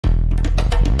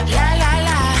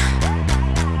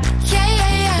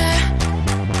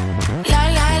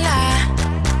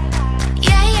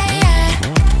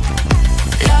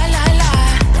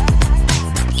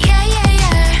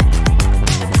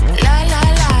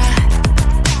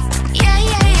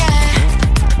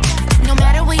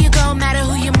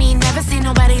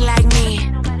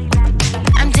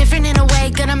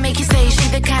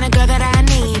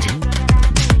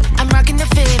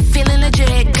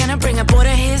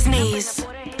his knees.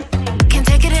 Can't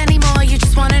take it anymore, you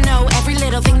just wanna know every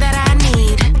little thing that I